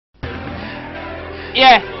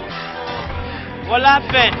Yeah. What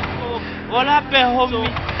happened? What happened, homie?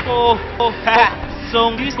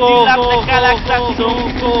 Sonco. You still have the galaxy,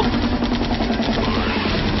 Sonco.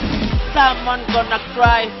 Someone gonna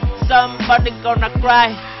cry. Somebody gonna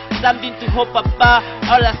cry. Something to hope about.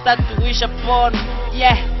 All I start to wish upon.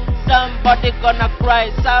 Yeah. Somebody gonna cry.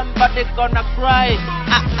 Somebody gonna cry.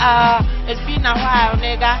 It's been a while,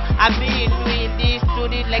 nigga. I've been doing this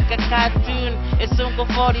story like a cartoon. It's Sonco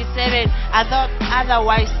 47. I thought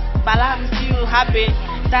otherwise, but I'm still happy.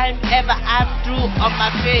 Time ever I'm through on my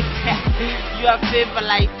face. You are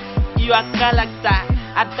favorite, you are character.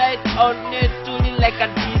 I died on it truly like a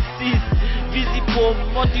disease. Visible,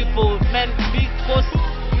 multiple, man, big boss.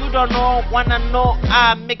 You don't know, wanna know,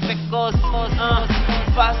 I make the cost.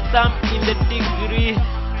 First time in the degree.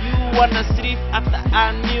 You wanna sleep after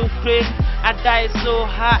a new craze. I died so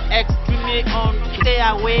hard, extremely on stay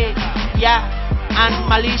away. Yeah, and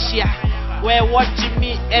Malaysia, where watching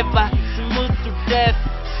me ever smooth to death.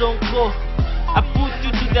 Sonco, I put you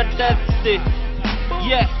to the death state.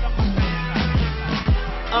 Yeah.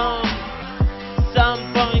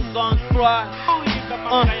 Somebody gonna cry.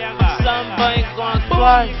 Somebody gonna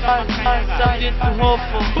cry. Something to hope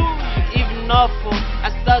for. Even awful, I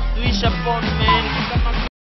start to wish upon man.